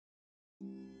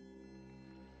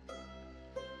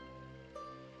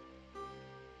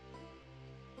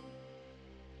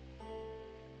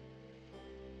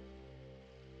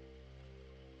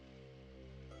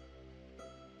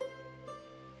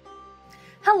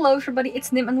Hello everybody,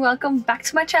 it's Nym and welcome back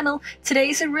to my channel. Today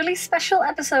is a really special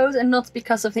episode, and not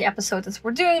because of the episode that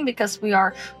we're doing, because we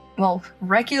are, well,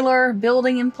 regular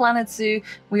building in Planet Zoo.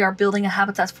 We are building a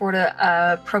habitat for the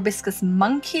Proboscus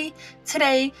Monkey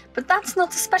today, but that's not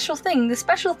the special thing. The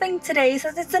special thing today is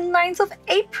that it's the 9th of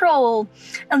April,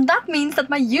 and that means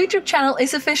that my YouTube channel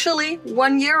is officially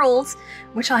 1 year old,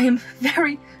 which I am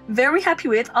very, very happy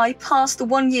with. I passed the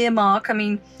 1 year mark. I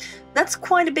mean, that's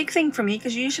quite a big thing for me,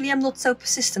 because usually I'm not so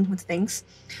persistent with things.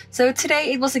 So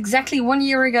today it was exactly 1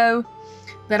 year ago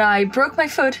that I broke my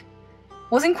foot,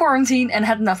 was in quarantine and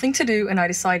had nothing to do, and I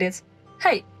decided,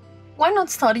 hey, why not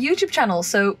start a YouTube channel?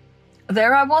 So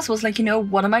there I was like, you know,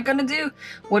 what am I gonna do?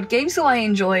 What games do I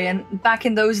enjoy? And back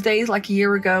in those days, like a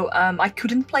year ago, I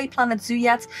couldn't play Planet Zoo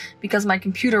yet because my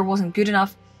computer wasn't good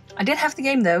enough. I did have the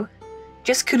game though,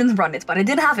 just couldn't run it, but I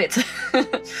did have it.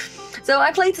 So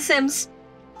I played The Sims.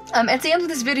 At the end of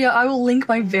this video, I will link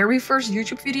my very first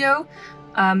YouTube video.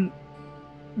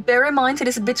 Bear in mind, it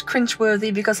is a bit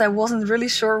cringeworthy because I wasn't really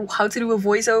sure how to do a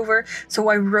voiceover, so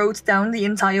I wrote down the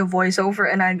entire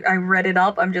voiceover and I read it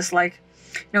up. I'm just like,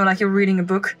 you know, like you're reading a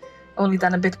book, only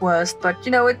then a bit worse. But,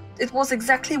 you know, it was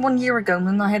exactly 1 year ago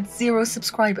when I had 0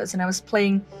 subscribers and I was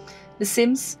playing The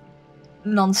Sims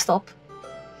non-stop.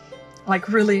 Like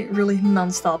really, really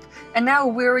non-stop. And now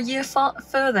we're a year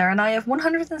further and I have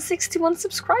 161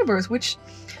 subscribers, which,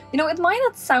 you know, it might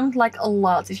not sound like a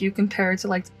lot if you compare it to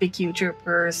like the big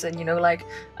YouTubers and, you know, like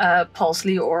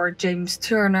Parsley or James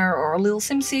Turner or Lil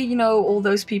Simsy, you know, all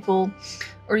those people,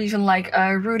 or even like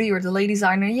Rudy or the Lady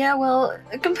Designer. Yeah, well,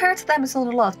 compared to them it's not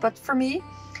a lot, but for me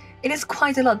it is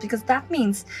quite a lot, because that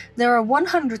means there are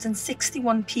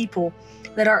 161 people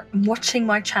that are watching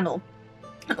my channel.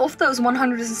 And of those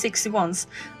 161s,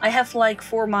 I have, like,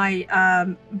 for my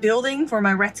building, for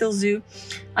my reptile zoo,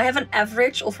 I have an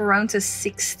average of around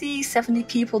 60-70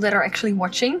 people that are actually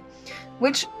watching,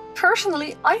 which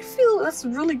personally I feel that's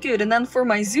really good. And then for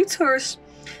my zoo tours,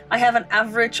 I have an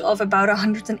average of about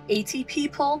 180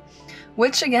 people,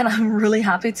 which again I'm really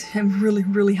happy to. I'm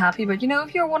really happy. But you know,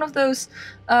 if you're one of those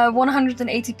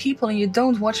 180 people and you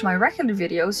don't watch my regular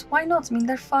videos, why not? I mean,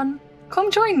 they're fun.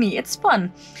 Come join me, it's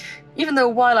fun. Even though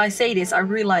while I say this, I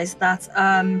realize that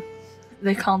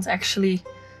they can't actually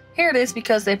hear this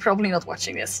because they're probably not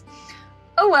watching this.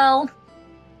 Oh well.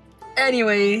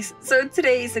 Anyways, so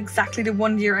today is exactly the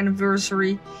 1 year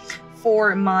anniversary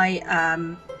for my,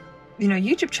 you know,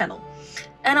 YouTube channel.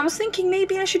 And I was thinking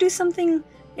maybe I should do something,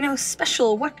 you know,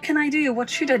 special. What can I do? What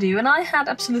should I do? And I had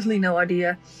absolutely no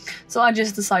idea. So I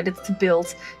just decided to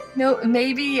build. You know,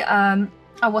 maybe,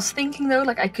 I was thinking though,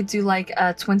 like I could do like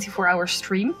a 24-hour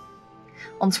stream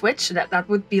on Twitch. That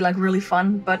would be like really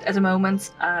fun, but at the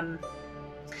moment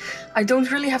I don't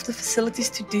really have the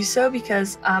facilities to do so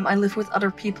because I live with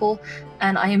other people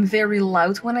and I am very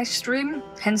loud when I stream,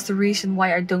 hence the reason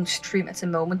why I don't stream at the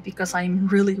moment, because I'm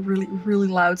really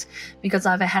loud, because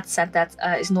I have a headset that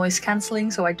is noise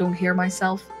cancelling, so I don't hear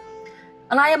myself.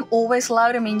 And I am always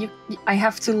loud. I mean, I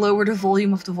have to lower the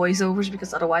volume of the voiceovers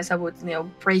because otherwise I would, you know,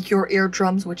 break your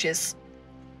eardrums, which is,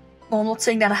 well, I'm not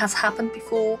saying that has happened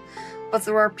before, but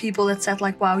there are people that said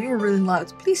like, wow, you're really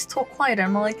loud, please talk quieter.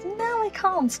 And I'm like, no, I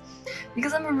can't,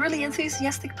 because I'm a really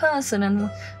enthusiastic person, and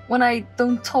when I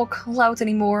don't talk loud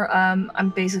anymore, I'm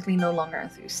basically no longer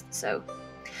enthused. So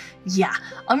yeah,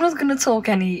 I'm not gonna talk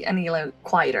any like,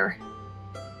 quieter.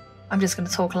 I'm just gonna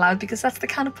talk loud because that's the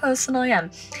kind of person I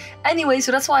am. Anyway,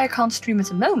 so that's why I can't stream at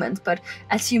the moment, but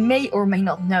as you may or may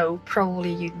not know,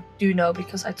 probably you do know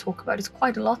because I talk about it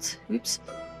quite a lot, oops,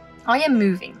 I am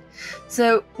moving.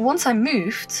 So once I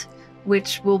moved,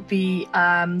 which will be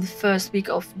the first week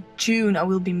of June, I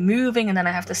will be moving, and then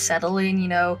I have to settle in, you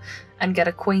know, and get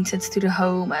acquainted to the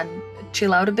home and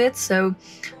chill out a bit. So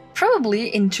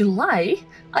probably in July,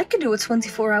 I could do a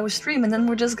 24-hour stream, and then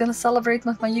we're just gonna celebrate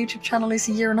that my YouTube channel is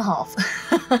a year and a half.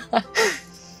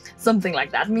 Something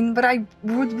like that. I mean, but I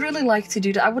would really like to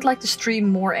do that. I would like to stream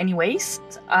more anyways.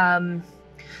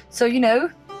 So, you know,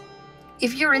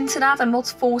 if you're into that, I'm not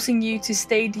forcing you to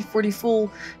stay for the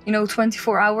full, you know,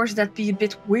 24 hours. That'd be a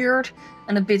bit weird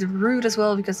and a bit rude as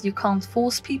well, because you can't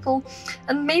force people.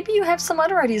 And maybe you have some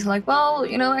other ideas, like, well,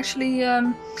 you know, actually,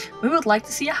 we would like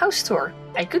to see a house tour.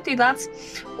 I could do that.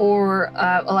 Or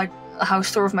like a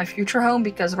house tour of my future home,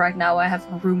 because right now I have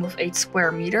a room of 8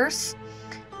 square meters.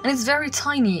 And it's very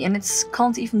tiny, and it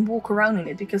can't even walk around in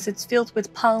it because it's filled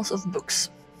with piles of books.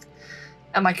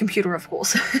 And my computer, of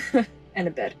course. And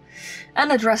a bed.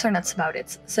 And a dresser, and that's about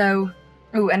it. So,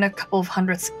 oh, and a couple of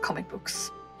hundreds comic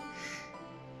books.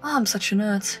 Oh, I'm such a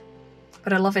nerd.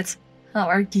 But I love it. Oh,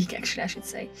 or a geek, actually, I should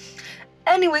say.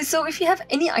 Anyway, so if you have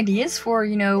any ideas for,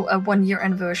 you know, a 1 year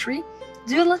anniversary,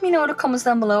 do let me know in the comments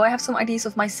down below. I have some ideas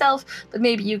of myself, but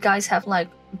maybe you guys have like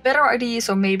better ideas,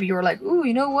 or maybe you're like, ooh,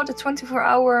 you know what, a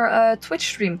 24-hour Twitch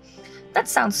stream. That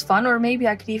sounds fun, or maybe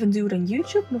I could even do it on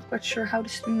YouTube. I'm not quite sure how to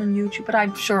stream on YouTube, but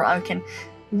I'm sure I can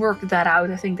work that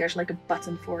out. I think there's like a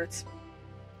button for it.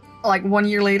 Like 1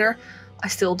 year later, I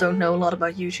still don't know a lot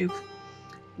about YouTube.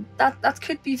 That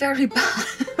could be very bad.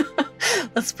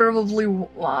 That's probably,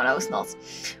 well, no, it's not.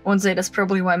 I won't say that's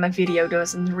probably why my video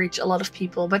doesn't reach a lot of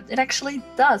people, but it actually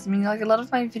does. I mean, like a lot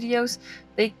of my videos,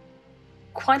 they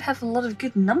quite have a lot of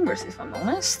good numbers, if I'm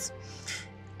honest.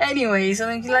 Anyways,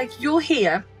 I mean, like, you're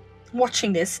here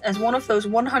watching this as one of those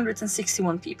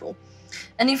 161 people.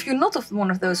 And if you're not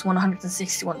one of those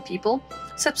 161 people,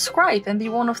 subscribe and be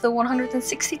one of the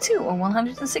 162 or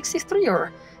 163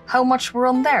 or how much we're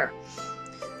on there.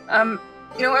 You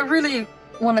know, I really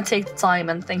want to take the time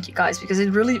and thank you guys, because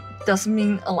it really does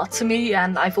mean a lot to me.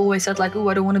 And I've always said like, oh,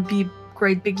 I don't want to be a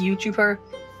great big YouTuber.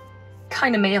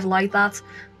 Kind of may have liked that.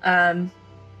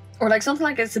 Or like something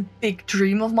like it's a big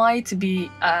dream of mine to be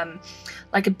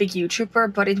like a big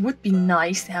YouTuber, but it would be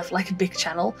nice to have like a big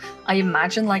channel. I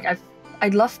imagine like I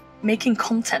love making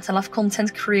content. I love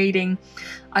content creating.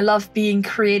 I love being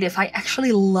creative. I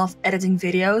actually love editing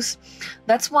videos.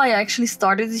 That's why I actually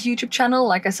started this YouTube channel.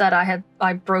 Like I said,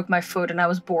 I broke my foot and I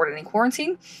was bored and in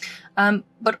quarantine.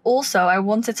 But also I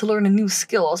wanted to learn a new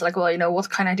skill. I was like, well, you know, what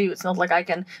can I do? It's not like I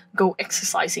can go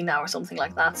exercising now or something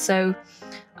like that. So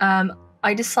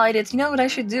I decided, you know what I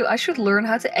should do? I should learn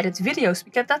how to edit videos,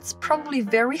 because that's probably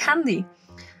very handy.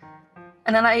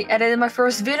 And then I edited my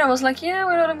first video. I was like, yeah,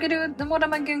 what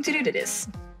am I going to do to this?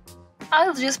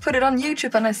 I'll just put it on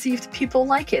YouTube and I see if the people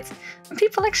like it. And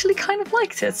people actually kind of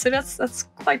liked it, so that's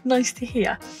quite nice to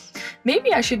hear.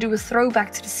 Maybe I should do a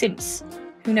throwback to The Sims.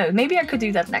 Who knows? Maybe I could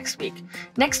do that next week.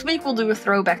 Next week we'll do a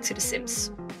throwback to The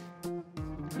Sims.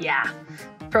 Yeah.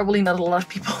 Probably not a lot of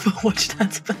people will watch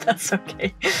that, but that's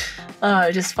okay.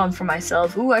 Just fun for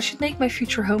myself. Ooh, I should make my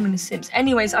future home in The Sims.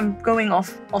 Anyways, I'm going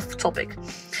off topic.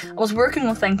 I was working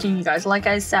on thanking you guys. Like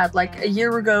I said, like a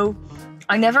year ago,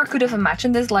 I never could have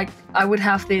imagined this. Like I would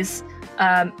have this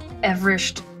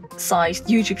average-sized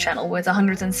YouTube channel with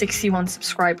 161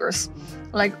 subscribers.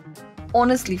 Like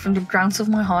honestly, from the grounds of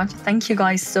my heart, thank you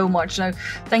guys so much. No,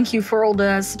 thank you for all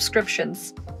the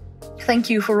subscriptions. Thank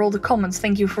you for all the comments,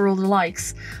 thank you for all the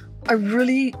likes. I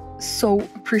really so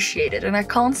appreciate it, and I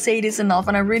can't say this enough,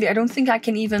 and I don't think I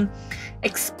can even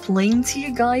explain to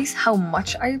you guys how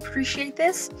much I appreciate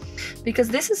this, because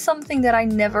this is something that I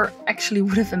never actually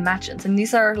would have imagined. And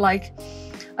these are like,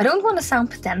 I don't want to sound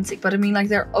pedantic, but I mean like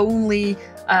they're only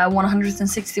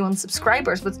 161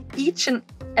 subscribers, but each and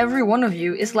every one of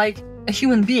you is like a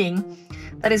human being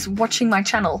that is watching my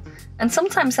channel. And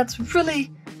sometimes that's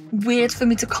really weird for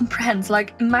me to comprehend.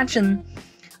 Like imagine,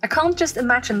 I can't just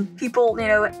imagine people, you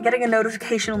know, getting a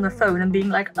notification on their phone and being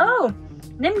like, oh,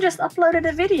 Nym just uploaded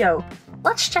a video.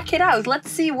 Let's check it out. Let's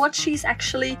see what she's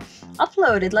actually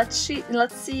uploaded. Let's see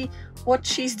what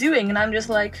she's doing. And I'm just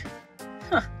like,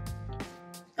 huh,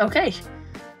 okay.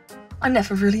 I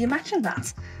never really imagined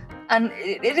that. And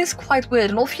it is quite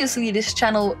weird, and obviously this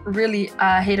channel really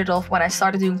hit it off when I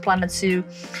started doing Planet Zoo,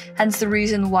 hence the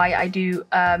reason why I do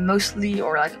mostly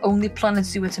or like only Planet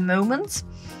Zoo at the moment.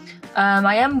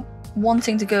 I am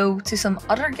wanting to go to some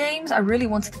other games. I really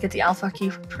wanted to get the alpha key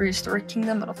for Prehistoric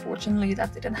Kingdom, but unfortunately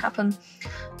that didn't happen.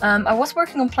 I was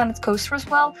working on Planet Coaster as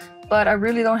well, but I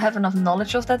really don't have enough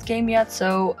knowledge of that game yet,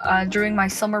 so during my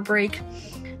summer break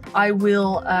I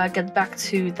will get back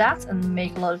to that and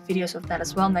make a lot of videos of that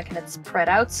as well, making it spread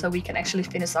out so we can actually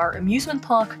finish our amusement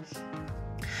park.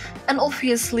 And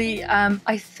obviously,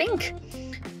 I think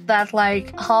that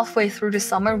like halfway through the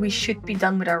summer we should be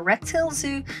done with our Red Tail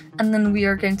Zoo, and then we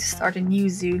are going to start a new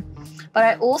zoo. But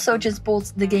I also just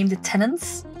bought the game The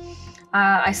Tenants.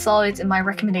 I saw it in my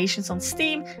recommendations on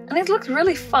Steam, and it looked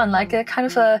really fun, like a kind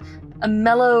of a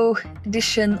mellow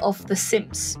edition of The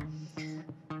Sims.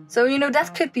 So, you know,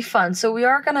 that could be fun. So we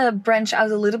are gonna branch out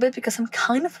a little bit, because I'm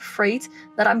kind of afraid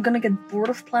that I'm gonna get bored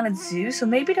of Planet Zoo. So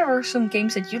maybe there are some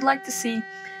games that you'd like to see.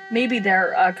 Maybe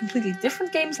they're completely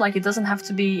different games, like it doesn't have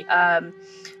to be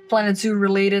Planet Zoo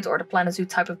related or the Planet Zoo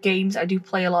type of games. I do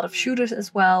play a lot of shooters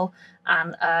as well,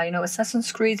 and you know, Assassin's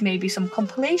Creed, maybe some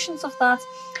compilations of that.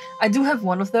 I do have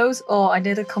one of those. Oh, I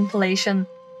did a compilation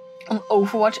on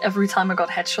Overwatch every time I got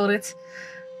headshotted.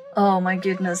 Oh my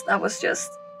goodness, that was just...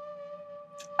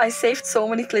 I saved so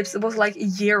many clips. It was like a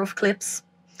year of clips,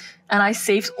 and I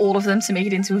saved all of them to make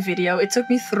it into a video. It took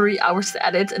me 3 hours to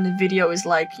edit, and the video is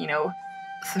like, you know,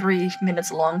 3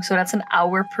 minutes long, so that's an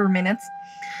hour per minute.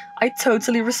 I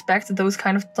totally respect those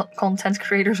kind of content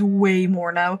creators way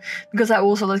more now, because I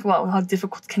also like, wow, how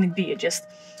difficult can it be? You just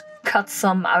cut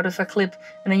some out of a clip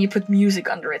and then you put music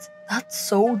under it. That's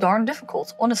so darn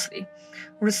difficult, honestly.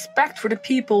 Respect for the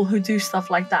people who do stuff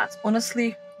like that.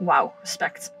 Honestly, wow,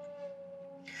 respect.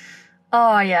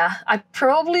 Oh yeah, I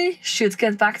probably should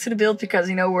get back to the build because,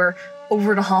 you know, we're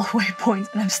over the halfway point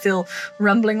and I'm still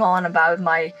rambling on about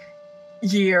my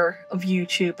year of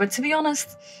YouTube. But to be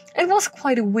honest, it was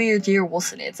quite a weird year,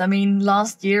 wasn't it? I mean,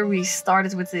 last year we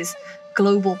started with this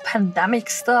global pandemic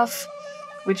stuff,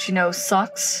 which, you know,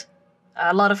 sucks.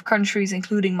 A lot of countries,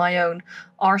 including my own,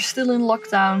 are still in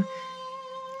lockdown.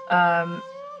 I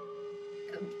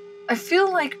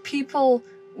feel like people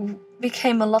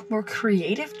became a lot more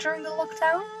creative during the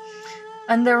lockdown,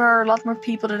 and there are a lot more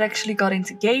people that actually got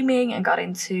into gaming and got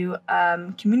into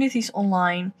communities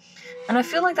online, and I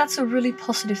feel like that's a really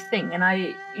positive thing. And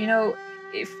I, you know,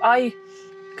 if I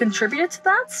contributed to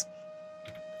that,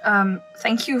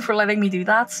 thank you for letting me do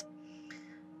that,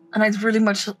 and I'd really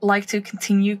much like to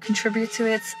continue contribute to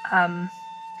it.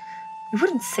 I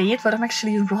wouldn't say it, but I'm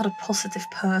actually a rather positive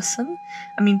person.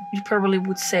 I mean, you probably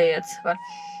would say it, but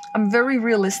I'm very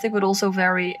realistic, but also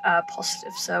very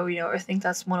positive. So, you know, I think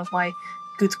that's one of my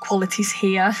good qualities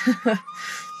here.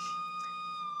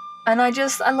 And I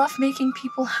love making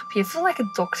people happy. I feel like a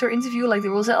doctor interview, like they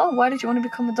will say, oh, why did you want to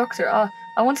become a doctor?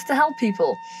 I wanted to help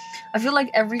people. I feel like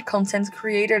every content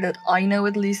creator that I know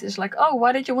at least is like, oh,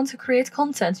 why did you want to create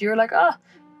content? You're like, oh,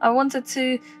 I wanted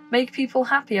to make people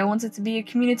happy. I wanted to be a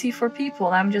community for people.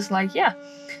 And I'm just like, yeah.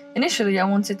 Initially, I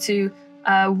wanted to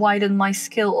widen my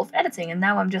skill of editing, and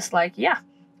now I'm just like, yeah,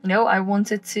 you know, I want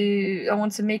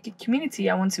to make a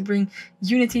community. I want to bring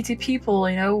unity to people,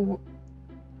 you know,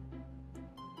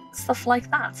 stuff like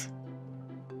that.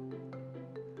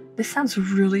 This sounds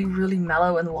really, really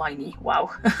mellow and whiny.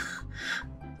 Wow.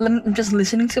 I'm just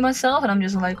listening to myself and I'm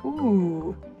just like,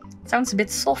 ooh, sounds a bit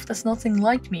soft. That's nothing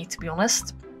like me, to be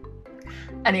honest.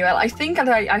 Anyway, I think that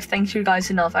I've thanked you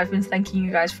guys enough. I've been thanking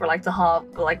you guys for like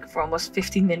for almost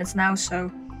 15 minutes now.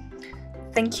 So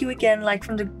thank you again, like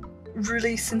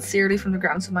really sincerely from the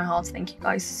grounds of my heart. Thank you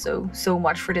guys so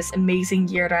much for this amazing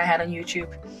year that I had on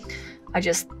YouTube. I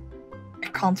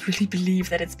can't really believe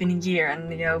that it's been a year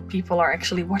and, you know, people are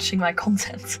actually watching my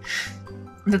content.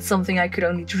 That's something I could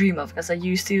only dream of, because I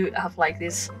used to have like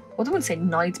this, well, I wouldn't say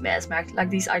nightmares, but like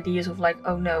these ideas of like,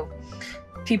 oh no,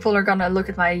 people are gonna look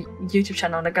at my YouTube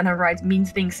channel and they're gonna write mean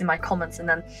things in my comments and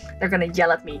then they're gonna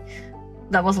yell at me.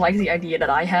 That was like the idea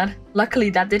that I had. Luckily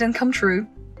that didn't come true.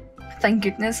 Thank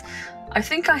goodness. I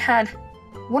think I had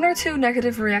 1 or 2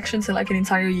 negative reactions in like an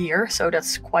entire year, so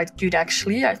that's quite good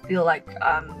actually. I feel like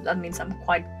that means I'm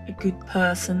quite a good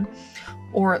person,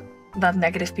 or that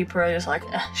negative people are just like,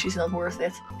 she's not worth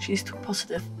it, she's too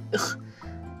positive. Ugh.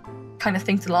 Kind of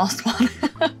think the last one.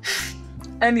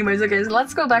 Anyways, okay, so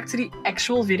let's go back to the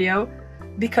actual video,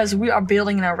 because we are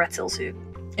building in our reptile zoo.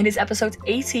 In this episode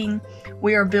 18,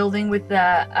 we are building with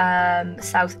the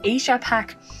South Asia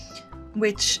pack,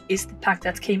 which is the pack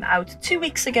that came out 2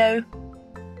 weeks ago.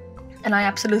 And I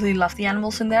absolutely love the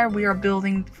animals in there. We are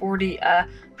building for the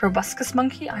Proboscus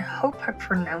Monkey. I hope I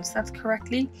pronounced that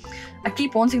correctly. I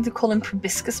keep wanting to call him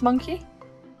Proboscus Monkey,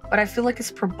 but I feel like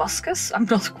it's Proboscus. I'm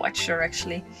not quite sure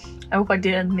actually. I hope I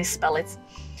didn't misspell it.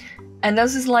 And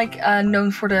this is like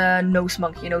known for the nose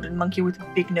monkey, you know, the monkey with the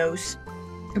big nose.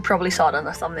 You probably saw it on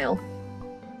the thumbnail.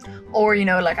 Or, you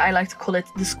know, like I like to call it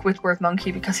the Squidward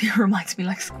monkey because he reminds me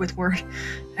like Squidward.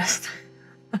 Just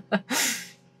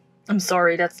I'm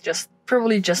sorry, that's just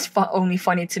probably just only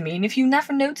funny to me. And if you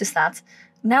never noticed that,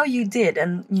 now you did,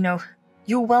 and you know,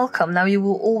 you're welcome. Now you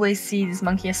will always see this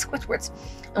monkey as Squidward.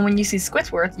 And when you see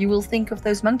Squidward, you will think of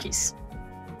those monkeys.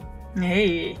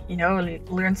 Hey, you know,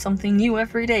 learn something new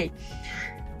every day.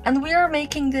 And we are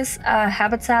making this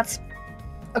habitat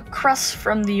across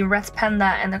from the red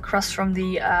panda and across from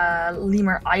the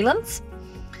lemur islands.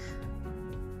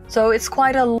 So it's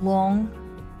quite a long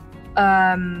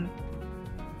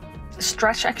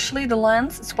stretch actually, the land.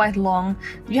 It's quite long.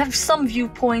 You have some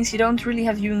viewpoints, you don't really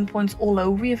have viewing points all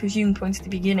over. You have a viewing point at the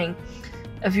beginning,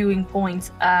 a viewing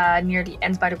point near the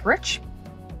end by the bridge.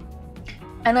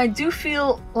 And I do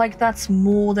feel like that's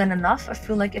more than enough. I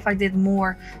feel like if I did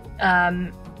more,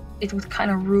 it would kind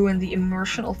of ruin the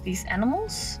immersion of these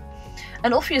animals.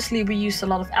 And obviously we used a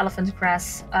lot of elephant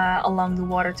grass along the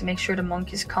water to make sure the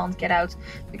monkeys can't get out,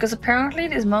 because apparently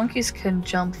these monkeys can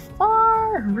jump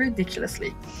far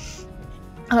ridiculously.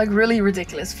 Like really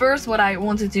ridiculous. First, what I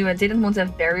wanted to do, I didn't want to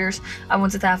have barriers. I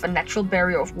wanted to have a natural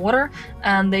barrier of water,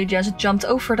 and they just jumped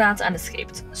over that and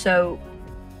escaped. So,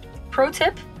 pro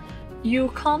tip, you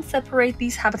can't separate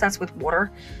these habitats with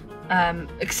water.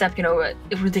 except, you know,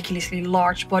 a ridiculously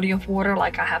large body of water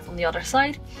like I have on the other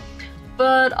side.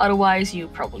 But otherwise you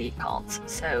probably can't.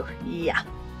 So yeah.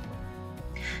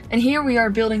 And here we are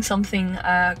building something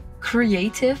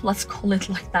creative, let's call it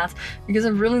like that, because I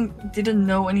really didn't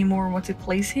know anymore what to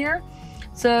place here.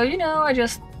 So, you know, I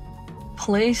just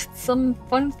placed some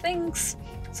fun things.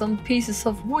 Some pieces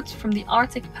of wood from the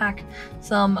Arctic pack,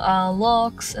 some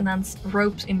logs, and then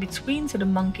ropes in between so the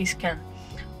monkeys can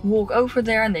walk over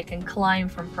there and they can climb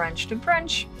from branch to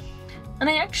branch. And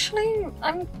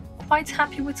I'm quite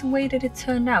happy with the way that it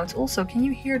turned out. Also, can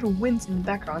you hear the wind in the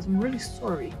background? I'm really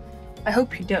sorry. I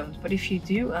hope you don't, but if you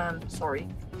do, sorry.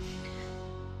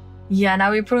 Yeah,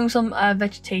 now we're putting some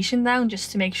vegetation down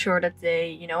just to make sure that they,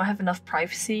 you know, have enough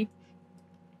privacy.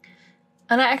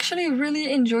 And I actually really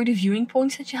enjoy the viewing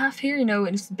points that you have here. You know,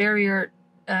 it's barrier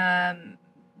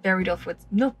buried off with,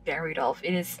 not buried off,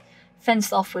 it is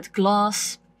fenced off with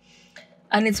glass.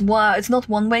 And it's not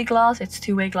one-way glass, it's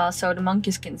two-way glass, so the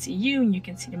monkeys can see you and you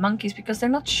can see the monkeys because they're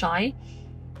not shy,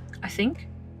 I think.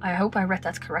 I hope I read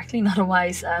that correctly, and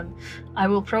otherwise I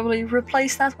will probably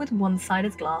replace that with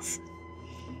one-sided glass.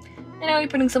 You know, we're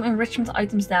putting some enrichment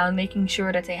items down, making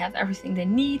sure that they have everything they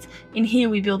need. In here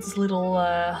we built this little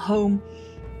home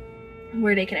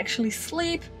where they can actually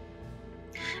sleep.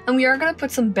 And we are going to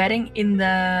put some bedding in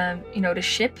the, you know, the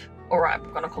ship, or I'm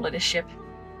going to call it a ship,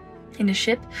 in the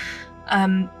ship.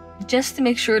 Just to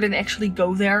make sure that they actually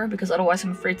go there, because otherwise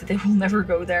I'm afraid that they will never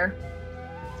go there.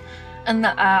 And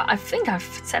I think I've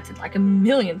said it like a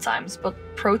million times, but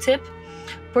pro tip,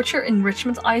 put your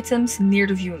enrichment items near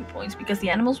the viewing points, because the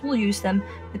animals will use them,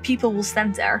 the people will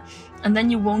stand there, and then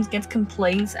you won't get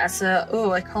complaints as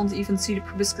oh, I can't even see the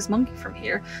Proboscus Monkey from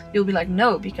here. You'll be like,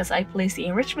 no, because I placed the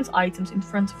enrichment items in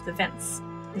front of the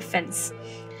fence.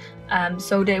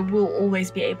 So they will always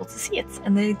be able to see it,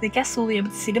 and the guests will be able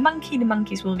to see the monkey, the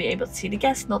monkeys will be able to see the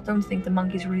guests. Don't think the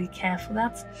monkeys really care for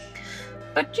that,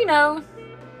 but you know.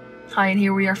 Hi, and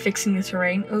here we are fixing the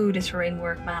terrain. Oh, the terrain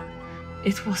work, man.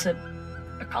 It was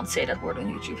I can't say that word on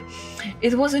YouTube.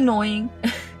 It was annoying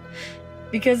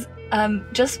because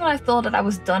just when I thought that I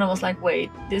was done, I was like, wait,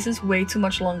 this is way too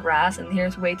much long grass and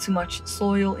here's way too much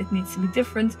soil. It needs to be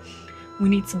different. We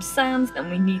need some sand and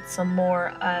we need some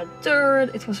more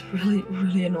dirt. It was really,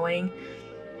 really annoying.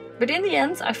 But in the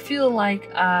end, I feel like,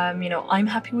 you know, I'm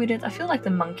happy with it. I feel like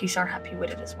the monkeys are happy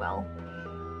with it as well.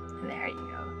 And there you go.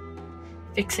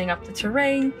 Fixing up the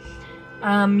terrain.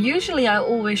 Usually I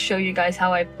always show you guys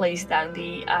how I place down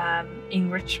the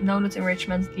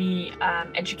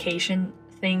education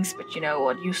things, but you know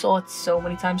what, you saw it so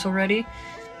many times already.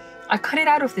 I cut it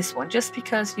out of this one just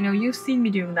because, you know, you've seen me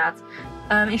doing that.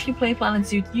 If you play Planet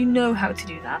Zoo, you know how to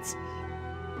do that.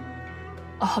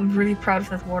 Oh, I'm really proud of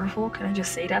that waterfall, can I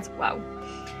just say that? Wow.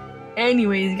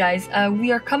 Anyways guys,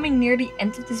 we are coming near the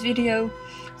end of this video.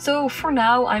 So for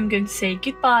now, I'm going to say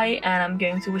goodbye, and I'm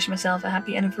going to wish myself a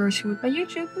happy anniversary with my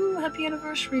YouTube. Ooh, happy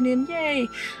anniversary, Nin, yay!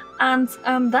 And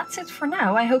that's it for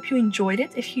now. I hope you enjoyed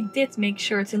it. If you did, make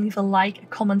sure to leave a like, a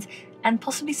comment, and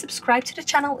possibly subscribe to the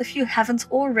channel if you haven't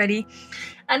already.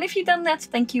 And if you've done that,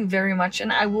 thank you very much,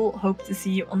 and I will hope to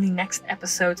see you on the next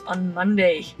episode on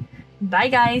Monday. Bye,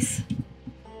 guys!